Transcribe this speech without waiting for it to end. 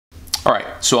All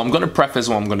right, so I'm gonna preface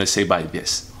what I'm gonna say by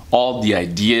this. All the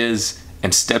ideas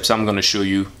and steps I'm gonna show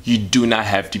you, you do not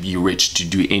have to be rich to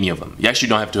do any of them. You actually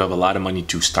don't have to have a lot of money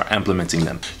to start implementing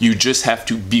them. You just have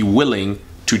to be willing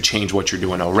to change what you're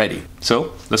doing already.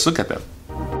 So let's look at them.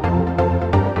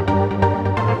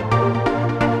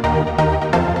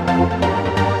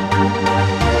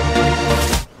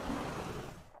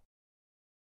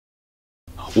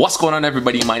 What's going on,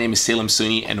 everybody? My name is Salem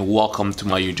Sunni and welcome to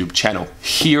my YouTube channel.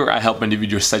 Here I help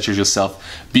individuals such as yourself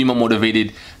be more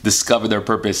motivated, discover their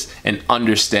purpose, and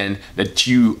understand that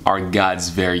you are God's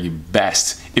very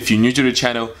best. If you're new to the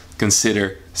channel,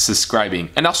 consider subscribing.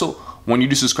 And also, when you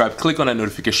do subscribe, click on that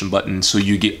notification button so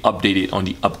you get updated on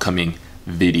the upcoming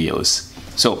videos.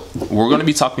 So we're going to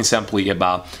be talking simply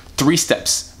about 3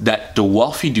 steps that the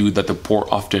wealthy do that the poor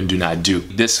often do not do.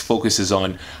 This focuses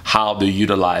on how they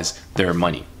utilize their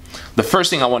money. The first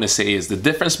thing I want to say is the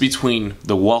difference between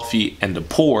the wealthy and the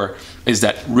poor is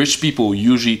that rich people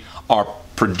usually are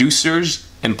producers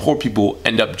and poor people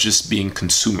end up just being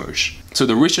consumers. So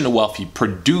the rich and the wealthy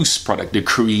produce product, they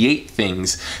create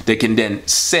things they can then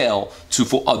sell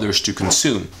for others to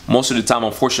consume. Most of the time,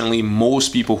 unfortunately,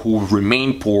 most people who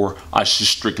remain poor are just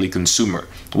strictly consumer.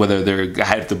 Whether they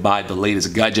have to buy the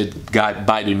latest gadget,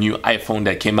 buy the new iPhone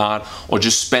that came out, or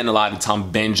just spend a lot of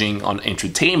time binging on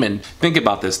entertainment. Think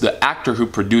about this, the actor who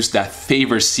produced that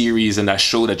favorite series and that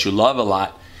show that you love a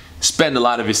lot, spend a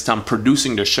lot of his time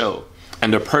producing the show.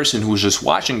 And the person who's just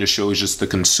watching the show is just the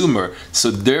consumer.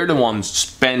 So they're the ones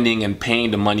spending and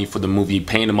paying the money for the movie,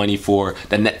 paying the money for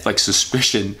the Netflix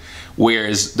subscription,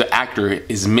 whereas the actor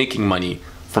is making money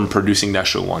from producing that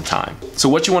show one time. So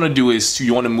what you want to do is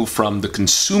you want to move from the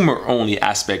consumer only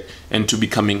aspect into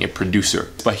becoming a producer.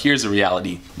 But here's the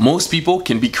reality. Most people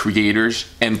can be creators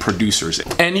and producers.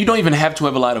 And you don't even have to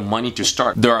have a lot of money to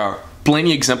start. There are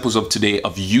plenty of examples of today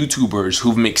of YouTubers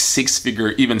who make 6-figure,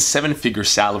 even 7-figure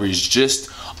salaries just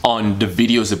on the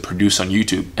videos they produce on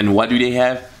YouTube. And what do they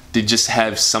have? They just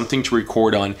have something to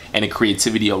record on and a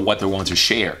creativity of what they want to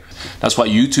share. That's why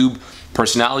YouTube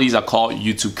personalities are called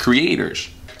YouTube creators.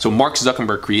 So Mark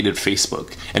Zuckerberg created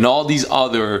Facebook, and all these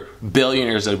other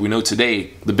billionaires that we know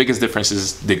today, the biggest difference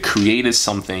is they created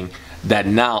something that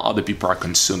now other people are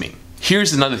consuming.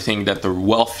 Here's another thing that the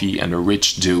wealthy and the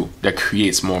rich do that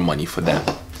creates more money for them.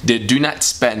 They do not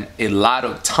spend a lot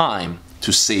of time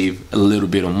to save a little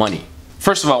bit of money.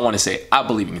 First of all, I want to say, I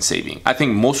believe in saving. I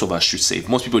think most of us should save.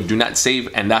 Most people do not save,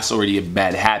 and that's already a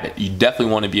bad habit. You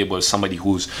definitely want to be able to somebody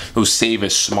who's save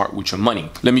is smart with your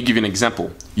money. Let me give you an example.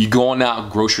 You're going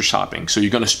out grocery shopping. So you're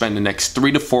going to spend the next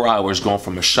 3 to 4 hours going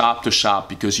from a shop to shop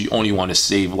because you only want to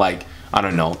save, like, I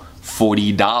don't know,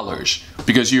 $40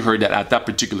 because you heard that at that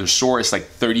particular store it's like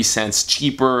 30 cents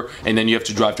cheaper, and then you have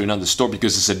to drive to another store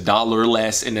because it's $1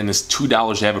 less, and then it's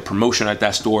 $2 to have a promotion at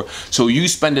that store. So you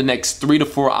spend the next 3 to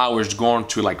 4 hours going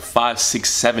to like 5, 6,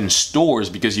 7 stores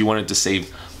because you wanted to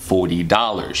save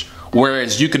 $40.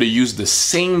 Whereas you could have used the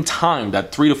same time,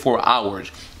 that 3 to 4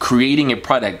 hours, creating a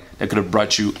product that could have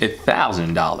brought you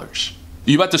 $1,000.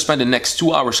 You're about to spend the next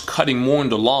 2 hours cutting more in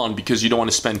the lawn because you don't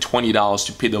want to spend $20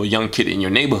 to pay the young kid in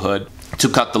your neighborhood to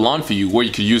cut the lawn for you, where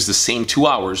you could use the same 2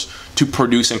 hours to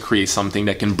produce and create something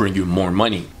that can bring you more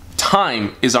money.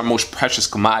 Time is our most precious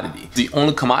commodity. The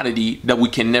only commodity that we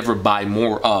can never buy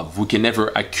more of. We can never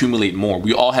accumulate more.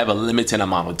 We all have a limited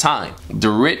amount of time. The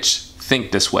rich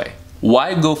think this way.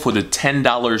 Why go for the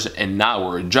 $10 an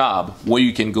hour job where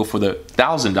you can go for the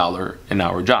 $1,000 an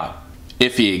hour job?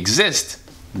 If it exists,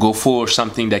 go for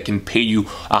something that can pay you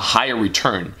a higher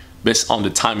return based on the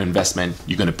time investment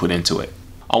you're going to put into it.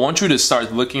 I want you to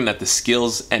start looking at the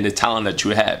skills and the talent that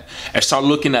you have, and start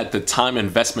looking at the time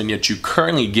investment that you're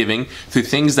currently giving to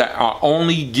things that are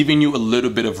only giving you a little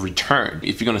bit of return.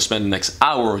 If you're going to spend the next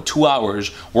hour or 2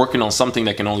 hours working on something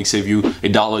that can only save you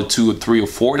 $1, $2, or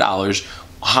 $3, or $4,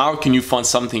 how can you find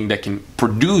something that can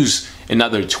produce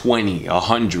another $20,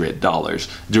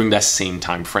 $100 during that same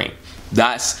time frame?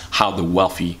 That's how the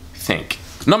wealthy think.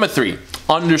 Number 3,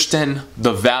 understand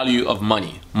the value of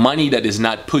money. Money that is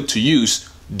not put to use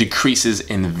decreases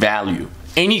in value.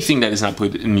 Anything that is not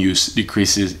put in use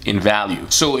decreases in value.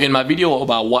 So in my video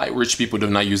about why rich people do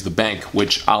not use the bank,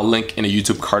 which I'll link in a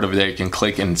YouTube card over there, you can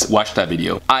click and watch that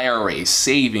video. IRA,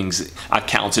 savings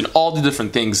accounts, and all the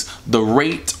different things, the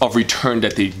rate of return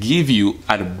that they give you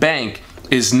at a bank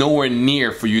is nowhere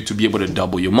near for you to be able to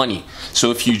double your money.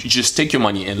 So if you just take your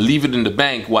money and leave it in the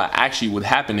bank, what actually would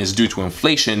happen is, due to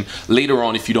inflation, later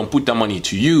on, if you don't put that money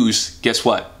to use, guess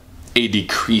what? It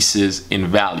decreases in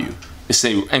value. It's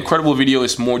an incredible video.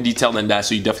 It's more detailed than that,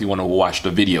 so you definitely want to watch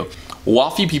the video.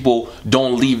 Wealthy people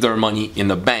don't leave their money in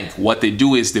the bank. What they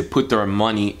do is they put their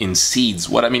money in seeds.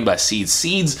 What I mean by seeds,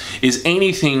 seeds is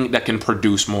anything that can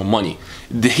produce more money.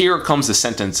 Here comes the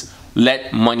sentence,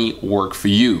 let money work for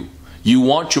you. You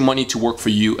want your money to work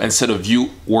for you instead of you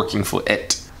working for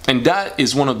it. And that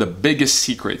is one of the biggest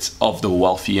secrets of the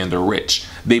wealthy and the rich.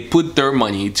 They put their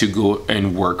money to go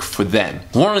and work for them.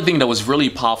 One of the things that was really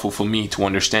powerful for me to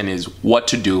understand is what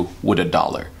to do with a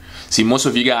dollar. See, most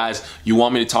of you guys, you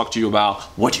want me to talk to you about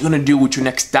what you're gonna do with your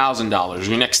next $1,000,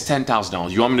 your next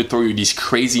 $10,000. You want me to throw you these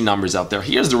crazy numbers out there.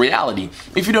 Here's the reality.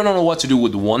 If you don't know what to do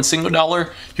with one single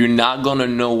dollar, you're not gonna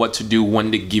know what to do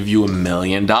when they give you $1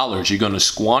 million. You're gonna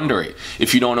squander it.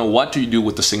 If you don't know what to do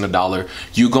with the single dollar,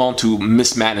 you're going to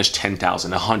mismanage $10,000,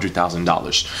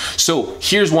 $100,000. So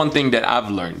here's one thing that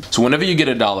I've learned. So whenever you get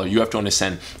a dollar, you have to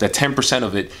understand that 10%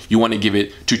 of it, you wanna give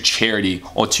it to charity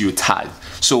or to your tithe.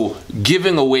 So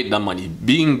giving away the money,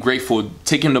 being grateful,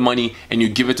 taking the money and you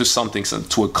give it to something,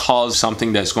 to a cause,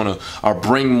 something that's gonna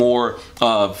bring more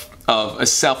of a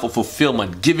self of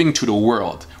fulfillment, giving to the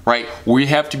world, right? We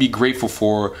have to be grateful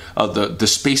for the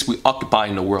space we occupy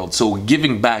in the world. So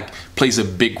giving back plays a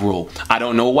big role. I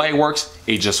don't know why it works,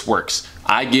 it just works.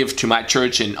 I give to my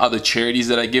church and other charities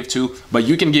that I give to, but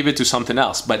you can give it to something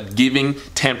else, but giving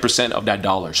 10% of that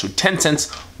dollar. So 10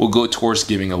 cents will go towards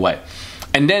giving away.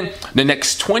 And then the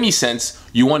next 20 cents,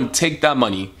 you want to take that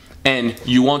money and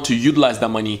you want to utilize that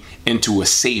money into a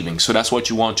savings. So that's what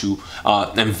you want to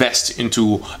invest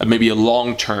into, maybe a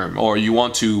long term, or you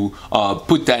want to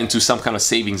put that into some kind of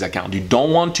savings account. You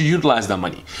don't want to utilize that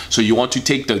money. So you want to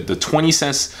take the 20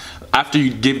 cents after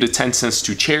you give the 10 cents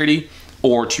to charity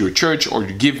or to your church, or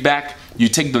you give back, you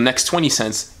take the next 20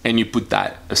 cents and you put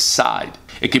that aside.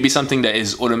 It could be something that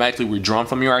is automatically withdrawn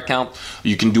from your account.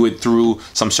 You can do it through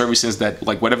some services that,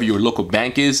 like whatever your local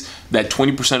bank is, that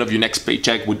 20% of your next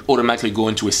paycheck would automatically go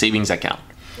into a savings account.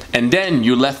 And then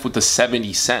you're left with the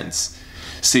 70 cents.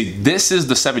 See, this is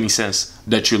the 70 cents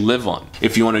that you live on.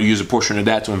 If you want to use a portion of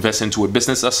that to invest into a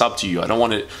business, that's up to you. I don't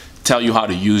want to tell you how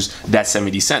to use that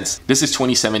 70 cents. This is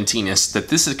 2017, and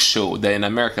statistics show that in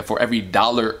America, for every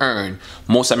dollar earned,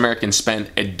 most Americans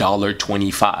spend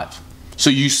 $1.25. So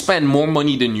you spend more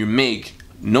money than you make.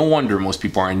 No wonder most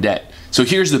people are in debt. So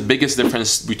here's the biggest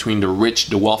difference between the rich,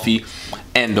 the wealthy,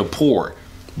 and the poor.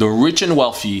 The rich and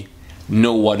wealthy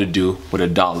know what to do with a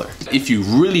dollar. If you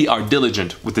really are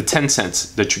diligent with the 10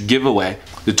 cents that you give away,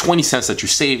 the 20 cents that you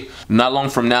save, not long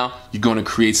from now, you're going to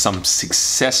create some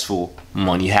successful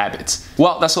money habits.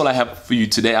 Well, that's all I have for you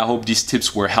today. I hope these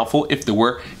tips were helpful. If they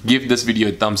were, give this video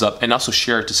a thumbs up and also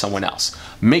share it to someone else.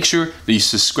 Make sure that you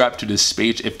subscribe to this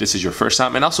page if this is your first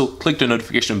time, and also click the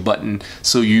notification button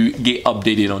so you get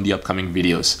updated on the upcoming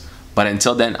videos. But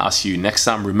until then, I'll see you next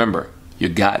time. Remember, you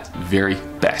got very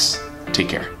best. Take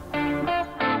care.